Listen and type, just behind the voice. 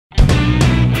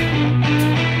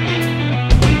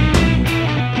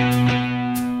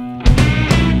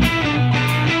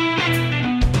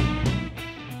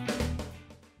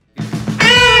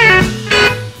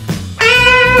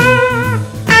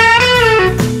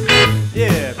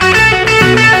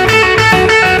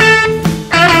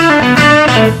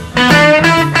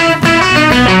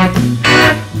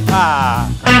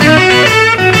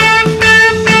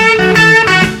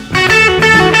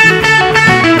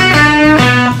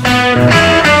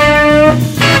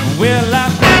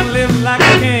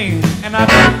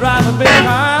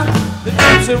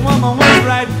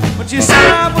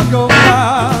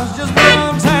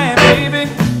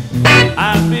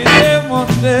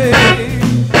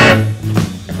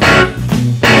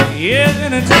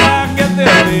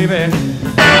baby.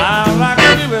 I like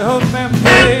to do it, hope and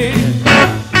pray.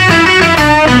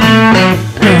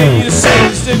 When you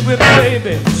say stick with me,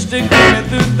 baby, stick with me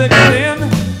through thick and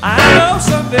thin. I know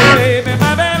someday, baby,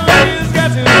 my bad lady's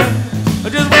got to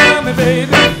win. Just want me,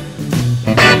 baby,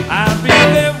 I'll be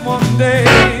there one day.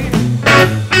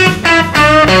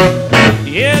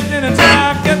 Yes,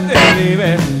 anytime I get there,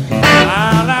 baby,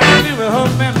 I like to do it,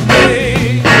 hope and pray.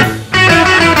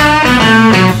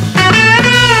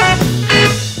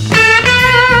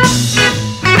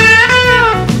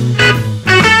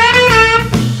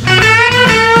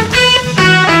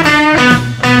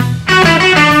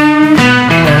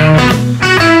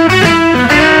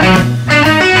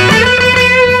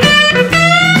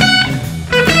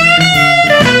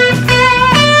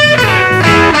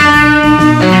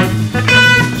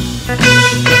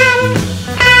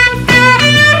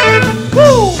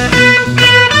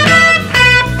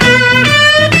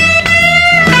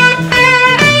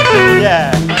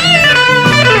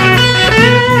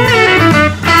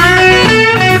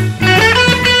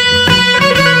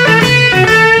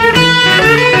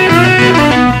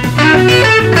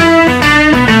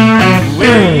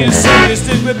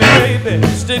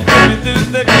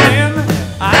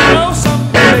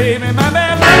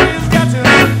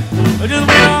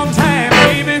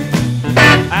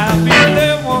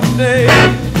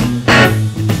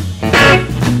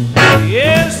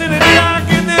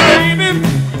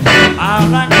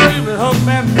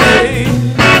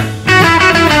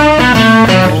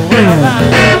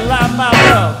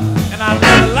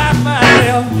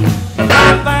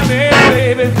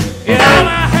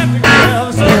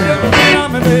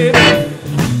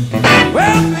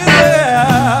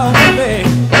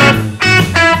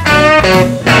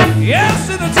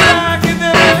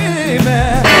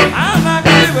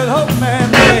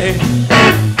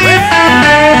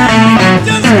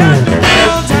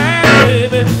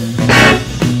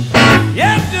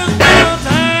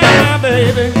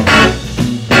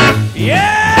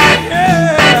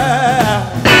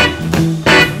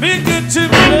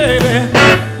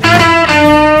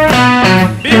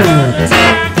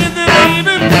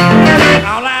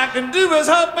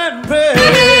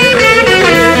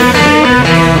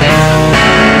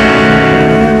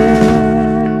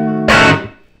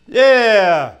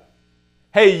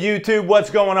 Hey YouTube, what's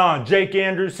going on? Jake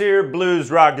Andrews here, Blues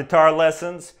Rock Guitar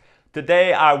Lessons.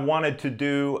 Today I wanted to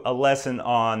do a lesson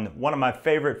on one of my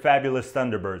favorite Fabulous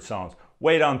Thunderbirds songs,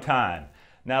 Wait on Time.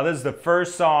 Now this is the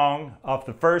first song off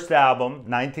the first album,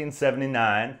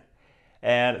 1979,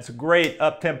 and it's a great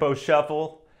up-tempo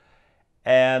shuffle.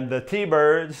 And the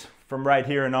T-Birds from right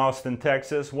here in Austin,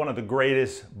 Texas, one of the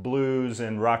greatest blues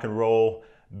and rock and roll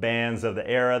bands of the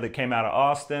era that came out of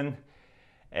Austin.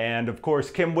 And of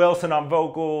course, Kim Wilson on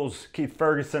vocals, Keith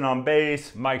Ferguson on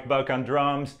bass, Mike Buck on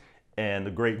drums, and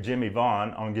the great Jimmie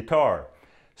Vaughan on guitar.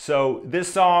 So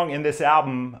this song and this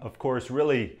album, of course,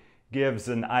 really gives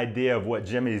an idea of what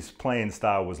Jimmie's playing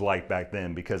style was like back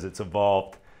then, because it's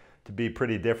evolved to be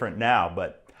pretty different now.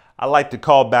 But I like to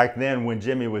call back then when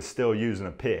Jimmie was still using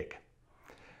a pick.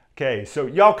 Okay, so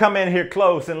y'all come in here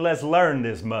close and let's learn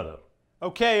this mother.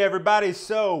 Okay everybody,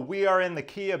 so we are in the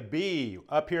key of B,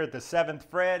 up here at the 7th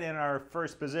fret in our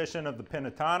first position of the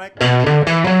pentatonic.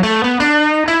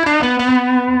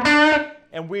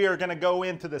 And we are going to go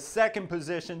into the second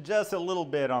position just a little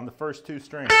bit on the first two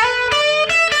strings.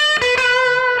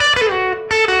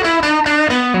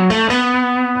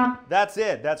 That's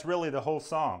it, that's really the whole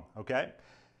song, okay?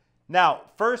 Now,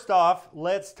 first off,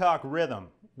 let's talk rhythm.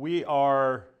 We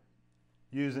are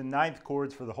using 9th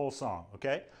chords for the whole song,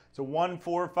 okay? So 1,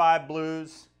 4, 5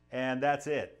 blues, and that's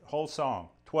it. Whole song,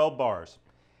 12 bars.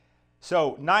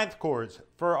 So 9th chords,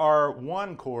 for our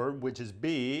 1 chord, which is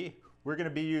B, we're going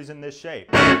to be using this shape.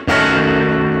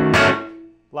 A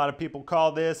lot of people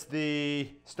call this the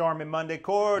Stormy Monday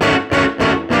chord,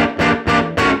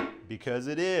 because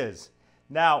it is.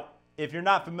 Now, if you're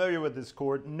not familiar with this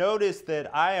chord, notice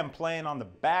that I am playing on the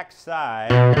back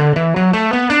side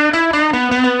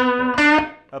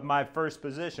of my first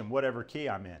position, whatever key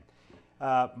I'm in.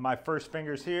 My first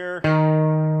finger's here,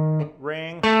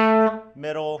 ring,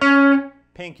 middle,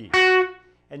 pinky.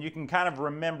 And you can kind of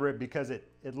remember it because it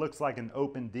looks like an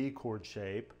open D chord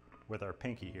shape with our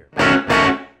pinky here.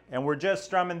 And we're just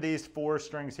strumming these 4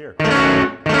 strings here.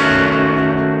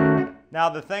 Now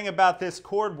the thing about this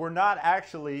chord, we're not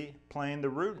actually playing the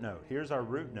root note. Here's our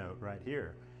root note right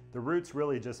here. The root's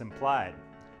really just implied.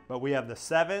 But we have the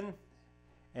 7,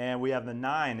 and we have the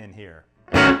 9 in here.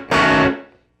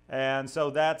 And so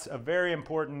that's a very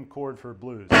important chord for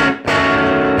blues.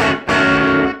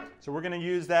 So we're going to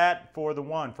use that for the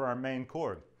 1, for our main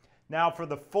chord. Now for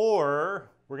the 4,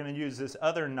 we're going to use this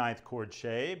other ninth chord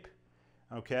shape.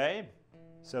 Okay,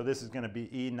 so this is going to be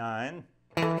E9.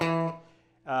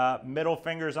 Middle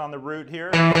finger's on the root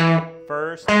here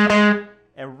first, and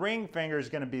ring finger is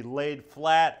going to be laid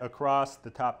flat across the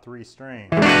top 3 strings.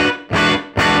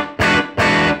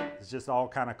 It's just all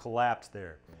kind of collapsed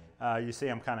there. You see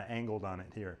I'm kind of angled on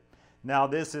it here. Now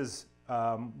this is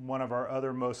one of our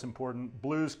other most important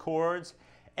blues chords,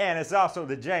 and it's also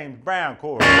the James Brown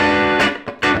chord.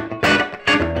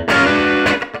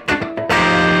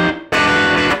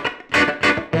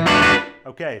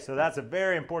 Okay, so that's a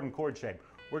very important chord shape.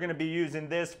 We're going to be using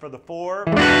this for the 4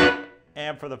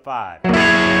 and for the 5.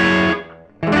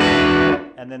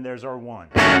 And then there's our 1.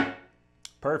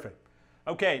 Perfect.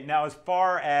 Okay, now as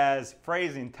far as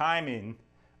phrasing, timing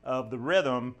of the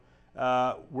rhythm,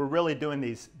 we're really doing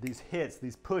these hits,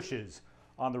 these pushes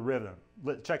on the rhythm.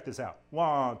 Check this out.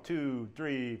 1, 2,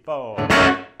 3, 4.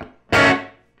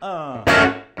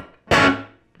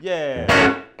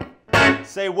 Yeah.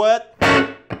 Say what?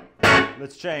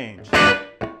 Let's change.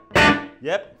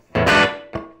 Yep.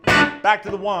 Back to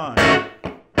the 1.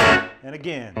 And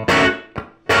again.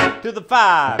 To the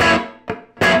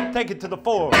 5. Take it to the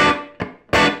 4.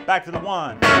 Back to the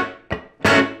 1.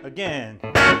 Again.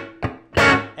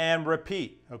 And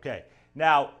repeat. Okay.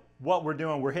 Now, what we're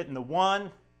doing, we're hitting the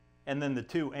 1 and then the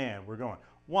 2 and. We're going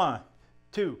 1,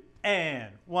 2,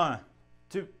 and 1,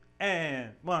 2,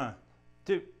 and 1,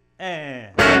 2,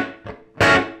 and.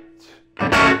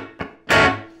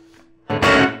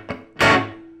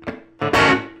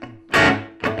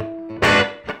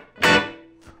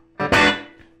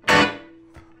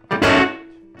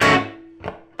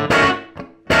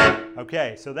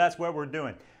 Okay, so that's what we're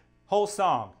doing. Whole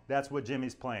song, that's what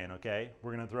Jimmie's playing, okay?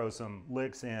 We're going to throw some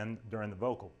licks in during the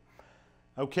vocal.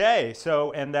 Okay,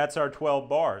 so, and that's our 12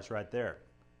 bars right there.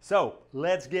 So,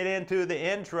 let's get into the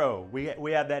intro. We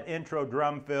have that intro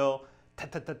drum fill.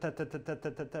 It's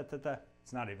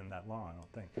not even that long, I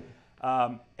don't think.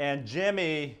 And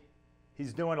Jimmie,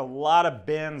 he's doing a lot of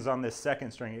bends on this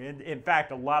second string. In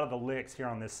fact, a lot of the licks here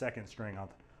on this second string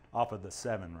off of the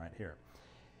 7 right here.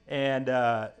 And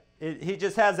he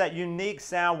just has that unique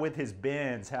sound with his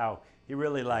bends, how he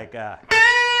really like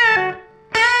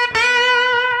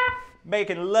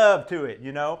making love to it,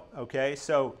 you know? Okay,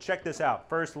 so check this out.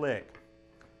 First lick.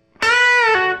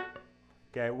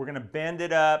 Okay, we're going to bend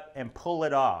it up and pull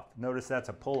it off. Notice that's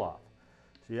a pull off.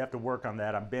 So you have to work on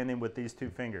that. I'm bending with these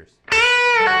 2 fingers.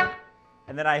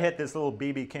 And then I hit this little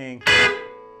BB King.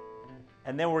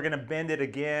 And then we're going to bend it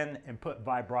again and put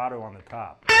vibrato on the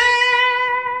top.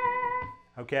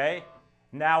 Okay,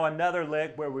 now another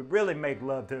lick where we really make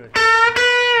love to it.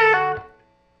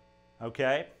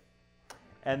 Okay,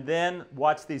 and then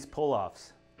watch these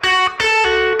pull-offs.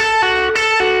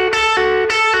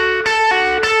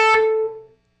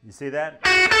 You see that?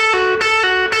 4,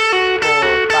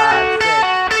 5,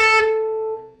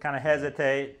 6. Kind of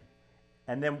hesitate,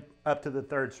 and then up to the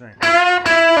 3rd string.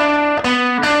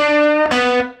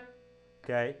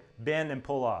 Okay, bend and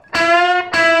pull off.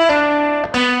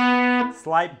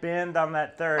 Slight bend on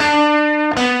that 3rd.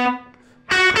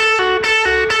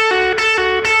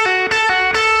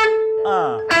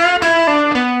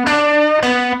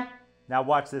 Now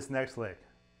watch this next lick.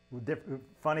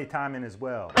 Funny timing as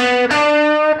well.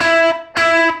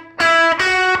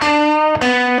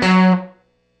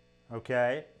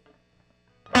 Okay.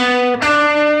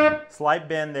 Slight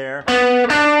bend there.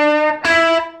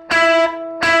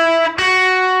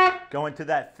 Going to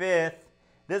that 5th.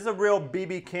 This is a real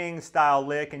BB King style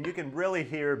lick, and you can really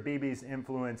hear BB's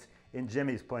influence in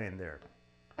Jimmie's playing there.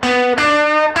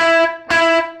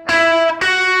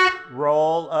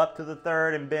 Roll up to the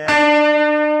 3rd and bend,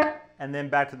 and then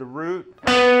back to the root,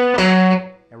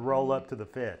 and roll up to the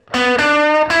 5th.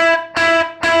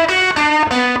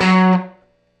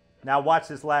 Now watch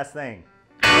this last thing.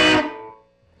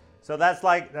 So that's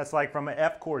like from an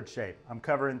F chord shape. I'm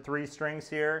covering 3 strings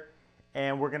here.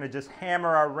 And we're going to just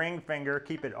hammer our ring finger,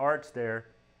 keep it arched there,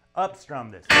 up strum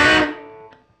this.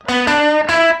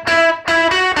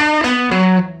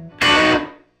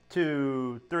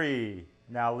 2, 3.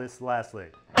 Now this last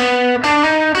lick.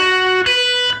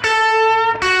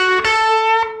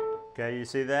 Okay, you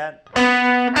see that?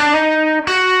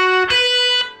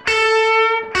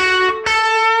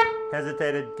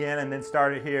 Hesitate again and then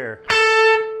start it here.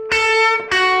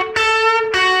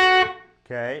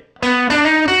 Okay.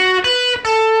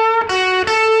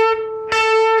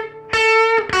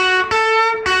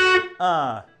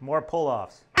 More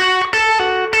pull-offs.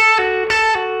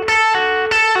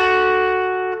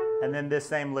 And then this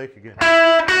same lick again.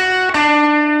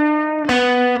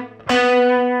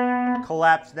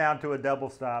 collapse down to a double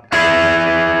stop.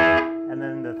 And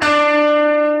then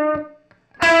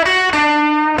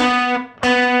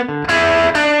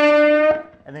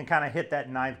and then kind of hit that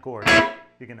ninth chord.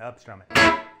 You can upstrum it.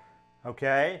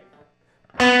 Okay?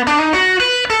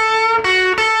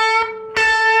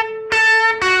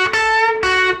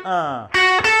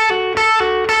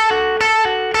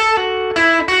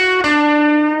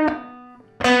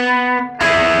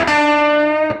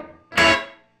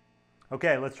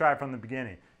 Okay, let's try it from the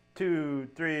beginning. 2,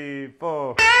 3,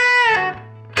 4.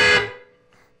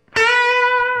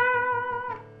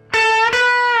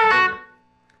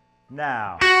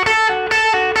 Now.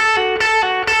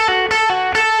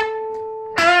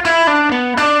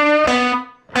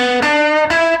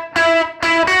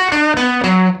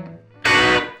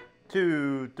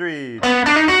 Two, three.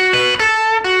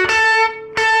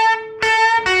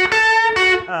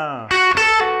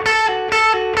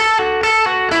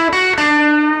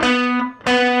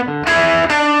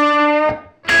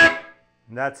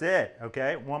 That's it,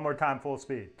 okay? One more time, full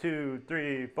speed. 2,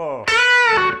 3, 4.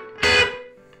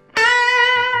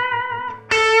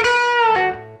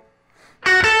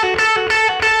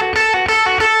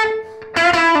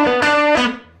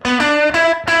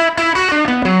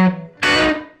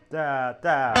 Da,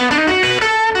 da.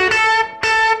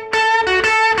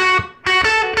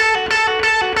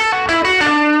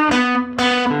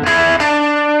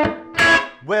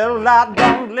 Well, I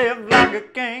don't live like a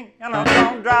king, and I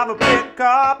don't drive a big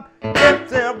car. If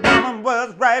the woman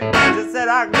was right, she said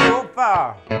I'd go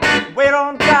far. Wait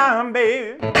on time,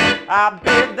 baby, I'll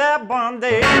be there one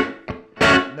day.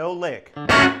 No lick.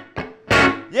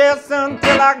 Yes,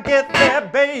 until I get there,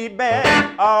 baby,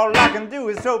 all I can do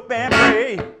is hope and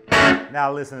pray.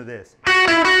 Now listen to this.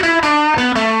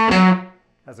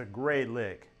 That's a great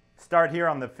lick. Start here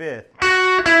on the 5th.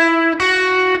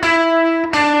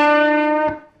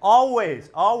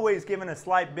 Always giving a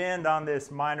slight bend on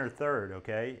this minor 3rd,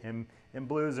 okay? In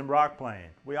blues and rock playing.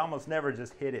 We almost never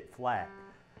just hit it flat.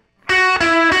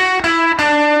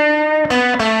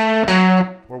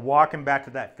 We're walking back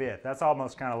to that 5th. That's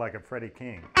almost kind of like a Freddie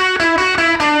King.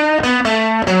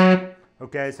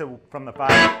 Okay, so from the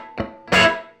 5.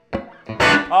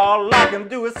 All I can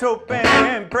do is hope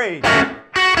and pray.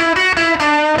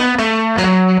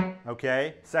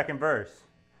 Okay, 2nd verse.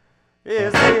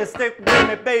 Yeah, say stick with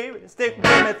me, baby, stick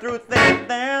with me through thick and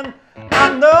thin.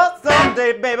 I know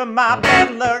someday, baby, my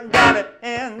bad luck got it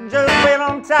in. Just wait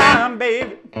on time,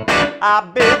 baby, I'll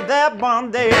be there one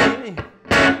day.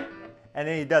 And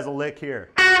then he does a lick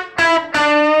here.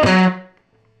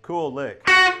 Cool lick.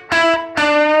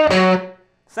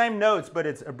 Same notes, but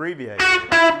it's abbreviated.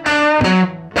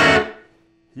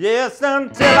 Yes,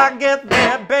 until I get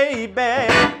there,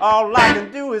 baby, all I can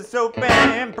do is hope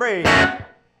and pray.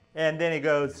 And then he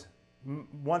goes,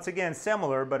 once again,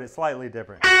 similar, but it's slightly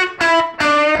different.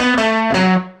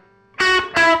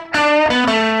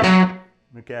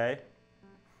 Okay?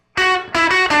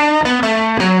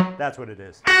 That's what it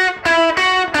is.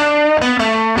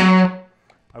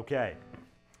 Okay.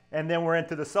 And then we're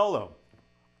into the solo.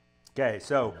 Okay,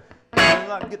 so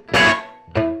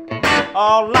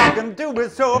all I can do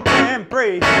is hope and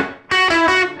pray.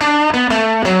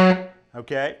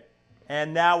 Okay?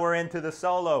 And now we're into the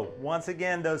solo. Once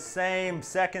again, those same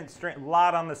 2nd string, a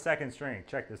lot on the 2nd string.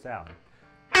 Check this out.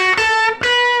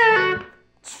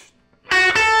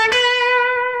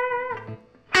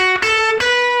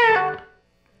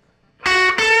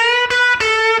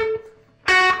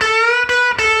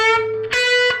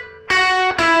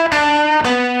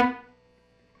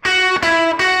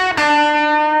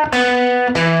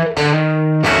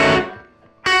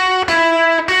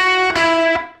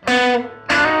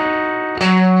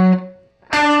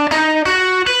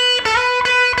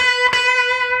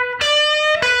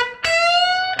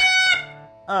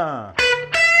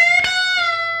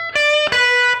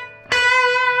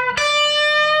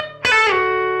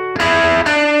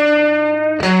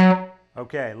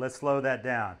 Okay, let's slow that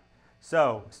down.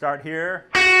 So, start here.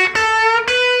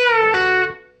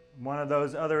 One of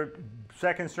those other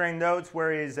 2nd string notes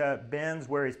where he's bends,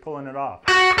 where he's pulling it off.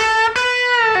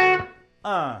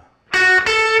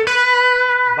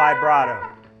 Vibrato.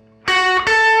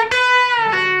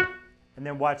 And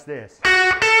then watch this.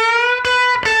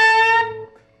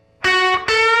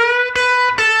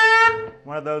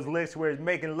 One of those licks where he's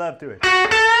making love to it.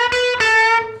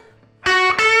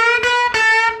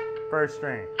 1st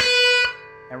string.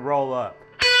 And roll up.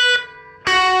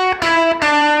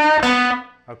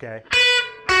 Okay.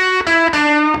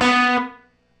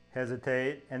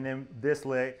 Hesitate, and then this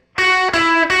lick.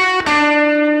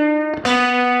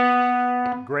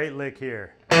 Great lick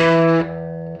here.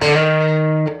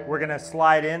 We're gonna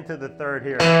slide into the third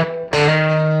here,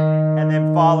 and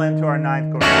then fall into our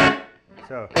ninth chord.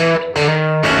 So.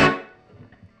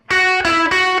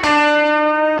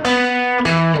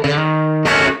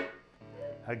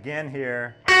 Again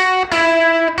here,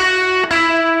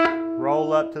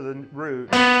 roll up to the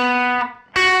root,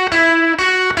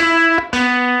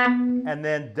 and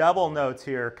then double notes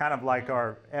here, kind of like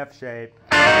our F shape.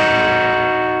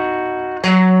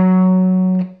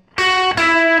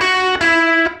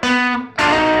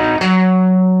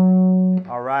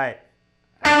 All right.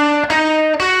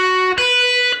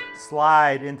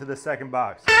 Slide into the second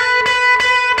box.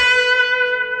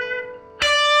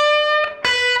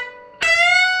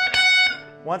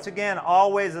 Once again,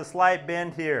 always a slight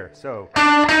bend here. So.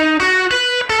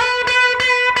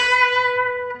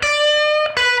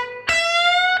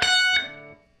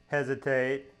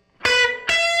 Hesitate.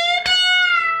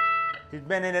 He's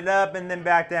bending it up and then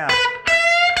back down.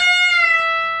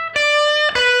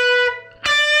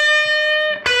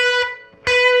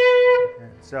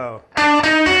 So.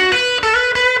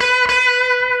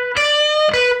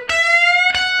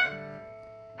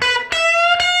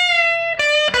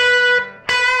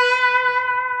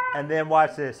 And then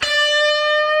watch this.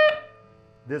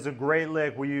 This is a great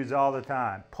lick we use all the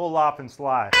time. Pull off and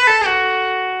slide.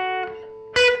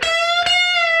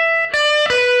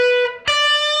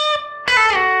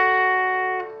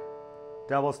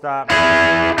 Double stop.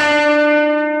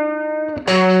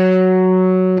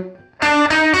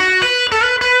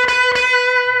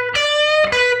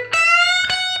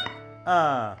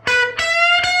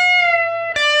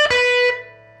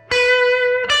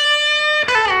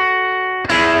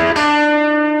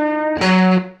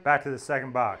 Back to the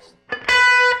second box.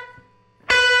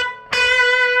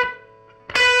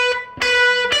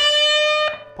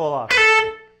 Pull off.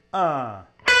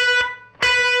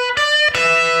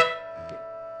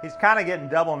 He's kind of getting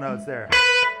double notes there.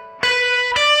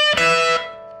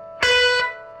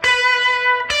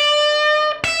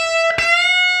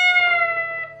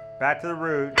 Back to the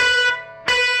root.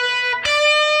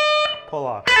 Pull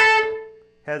off.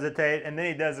 Hesitate, and then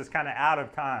he does this kind of out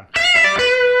of time.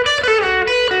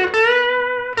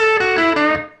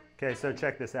 Okay, so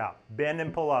check this out. Bend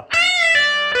and pull off.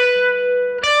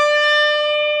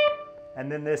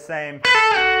 And then this same.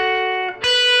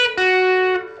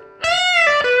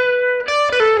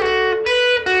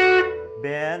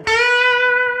 Bend.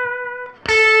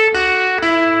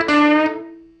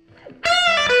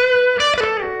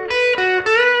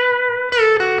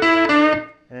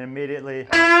 And immediately.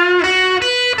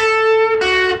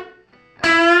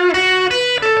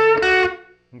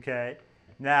 Okay,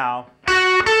 now.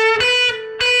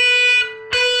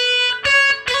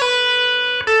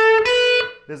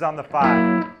 This is on the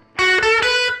 5.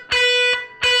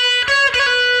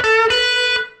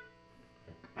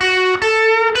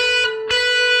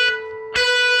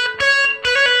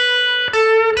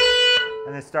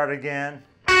 And then start again.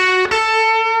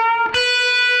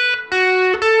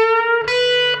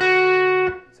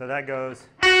 So that goes.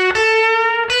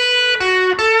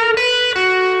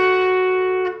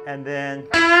 And then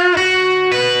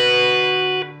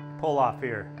pull off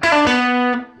here.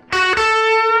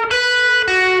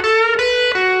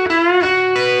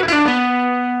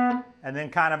 And then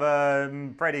kind of a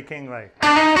Freddie King lick.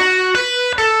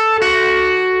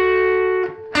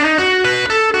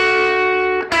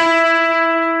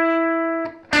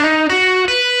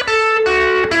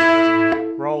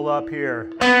 Roll up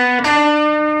here.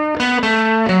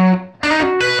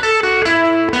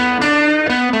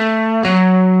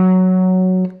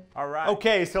 All right.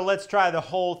 Okay, so let's try the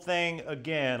whole thing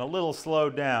again, a little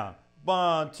slowed down.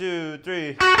 1, 2,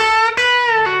 3.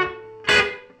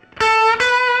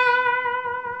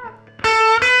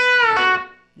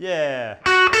 Yeah.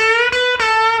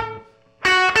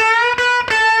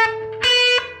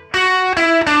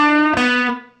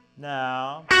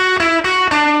 Now.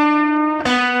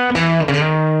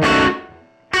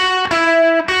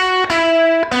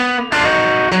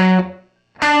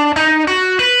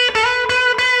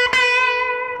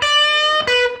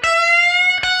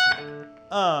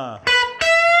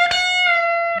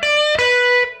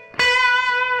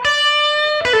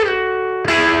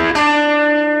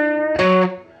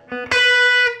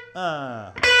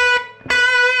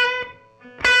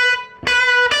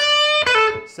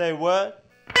 Say what?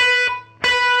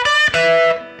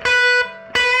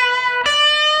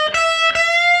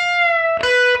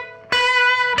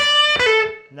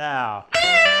 Now.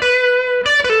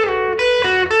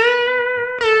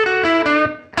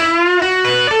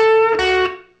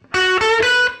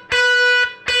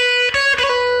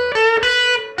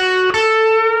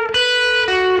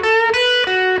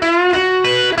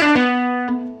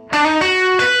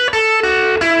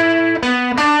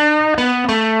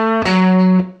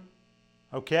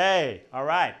 Okay, all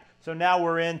right. So now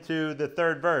we're into the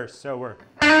third verse. So we're...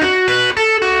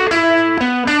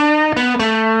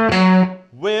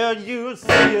 Will you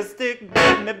say you stick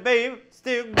with me, baby?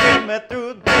 Stick with me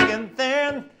through thick and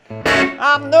thin.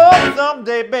 I know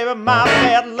someday, baby, my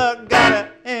bad luck got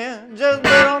to end. Just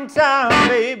wait on time,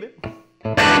 baby.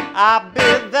 I'll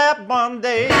be there one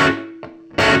day.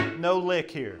 No lick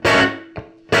here.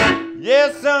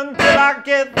 Yes, until I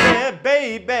get there,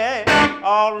 baby,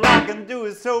 all I can do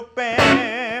is hope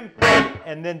and pray.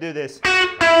 And then do this.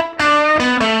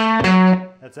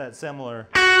 That's that similar.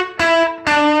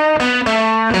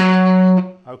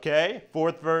 Okay,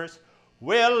 fourth verse.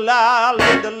 Well, I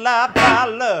live the life I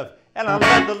love, and I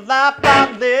love the life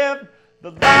I live.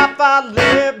 The life I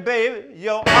live, baby,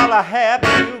 you're all I have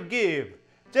to give.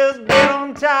 Just wait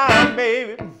on time,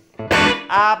 baby.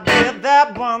 I'll be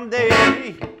there one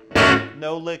day.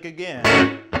 No lick again.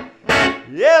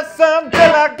 Yes,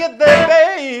 until I get there,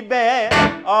 baby,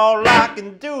 all I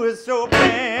can do is hope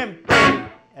and pray.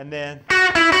 And then,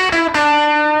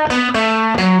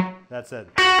 that's it.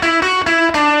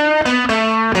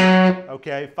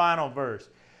 Okay, final verse.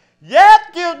 Yep,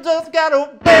 you just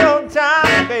gotta wait on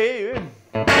time, baby.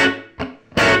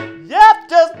 Yep,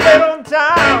 just wait on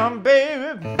time,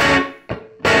 baby.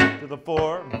 To the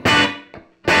four.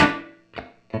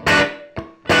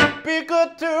 Be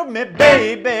good to me,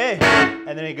 baby.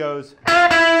 And then he goes.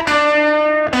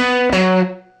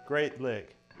 Great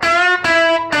lick.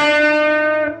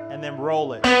 And then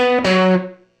roll it.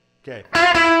 Okay.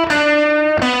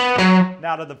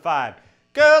 Now to the five.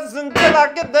 'Cause until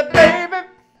I get the baby.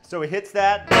 So he hits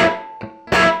that.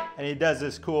 And he does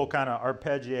this cool kind of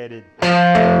arpeggiated.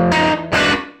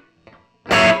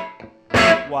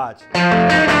 Watch.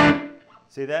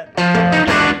 See that?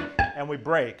 And we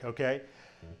break, okay?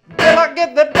 Till I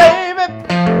get the baby,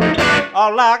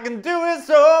 all I can do is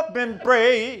hope and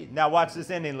pray. Now watch this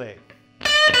ending lick.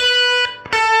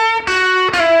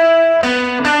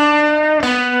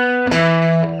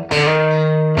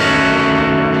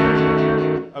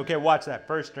 Okay, watch that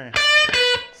first string.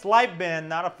 Slight bend,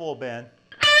 not a full bend.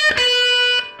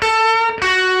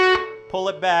 Pull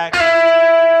it back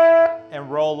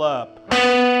and roll up.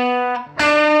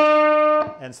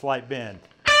 And slight bend.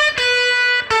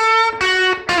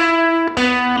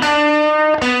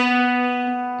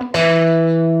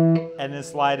 And then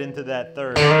slide into that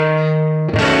third.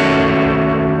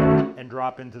 And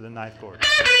drop into the ninth chord.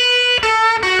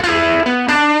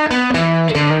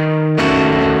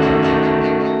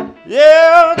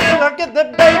 Yeah, till I get the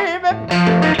baby,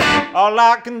 all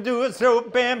I can do is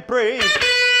hope and pray.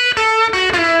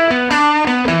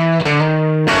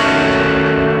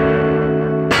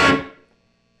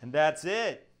 And that's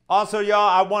it. Also, y'all,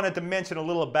 I wanted to mention a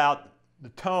little about the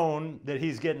tone that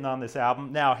he's getting on this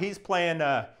album. Now, he's playing,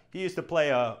 he used to play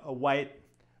a white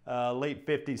late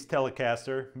 50s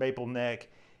Telecaster, maple neck,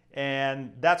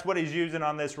 and that's what he's using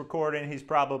on this recording. He's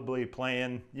probably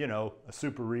playing, you know, a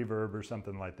super reverb or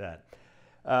something like that.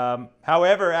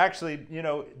 However, actually, you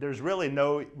know, there's really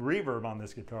no reverb on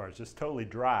this guitar. It's just totally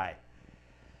dry.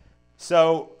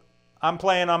 So I'm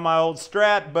playing on my old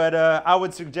Strat, but I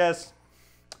would suggest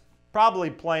probably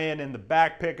playing in the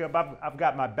back pickup. I've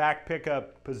got my back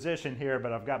pickup position here,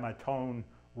 but I've got my tone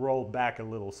rolled back a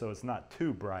little so it's not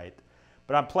too bright.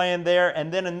 But I'm playing there,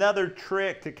 and then another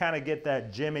trick to kind of get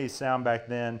that Jimmie sound back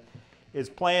then is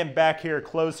playing back here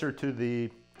closer to the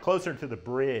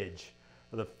bridge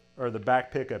or the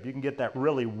back pickup. You can get that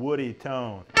really woody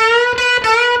tone.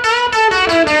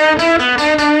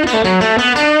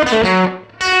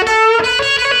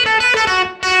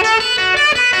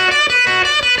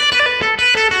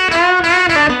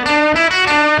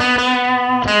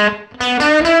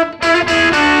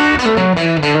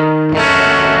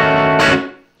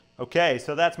 Okay,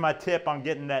 so that's my tip on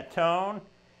getting that tone.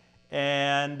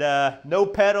 And no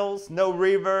pedals, no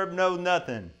reverb, no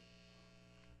nothing.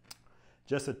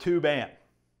 Just a tube amp.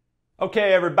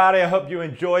 Okay, everybody, I hope you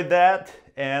enjoyed that.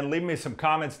 And leave me some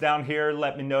comments down here.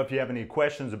 Let me know if you have any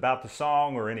questions about the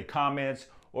song or any comments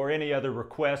or any other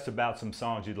requests about some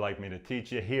songs you'd like me to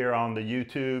teach you here on the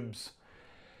YouTubes.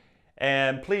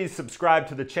 And please subscribe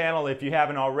to the channel if you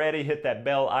haven't already. Hit that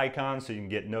bell icon so you can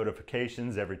get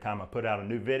notifications every time I put out a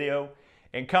new video.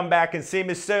 And come back and see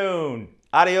me soon.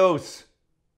 Adios.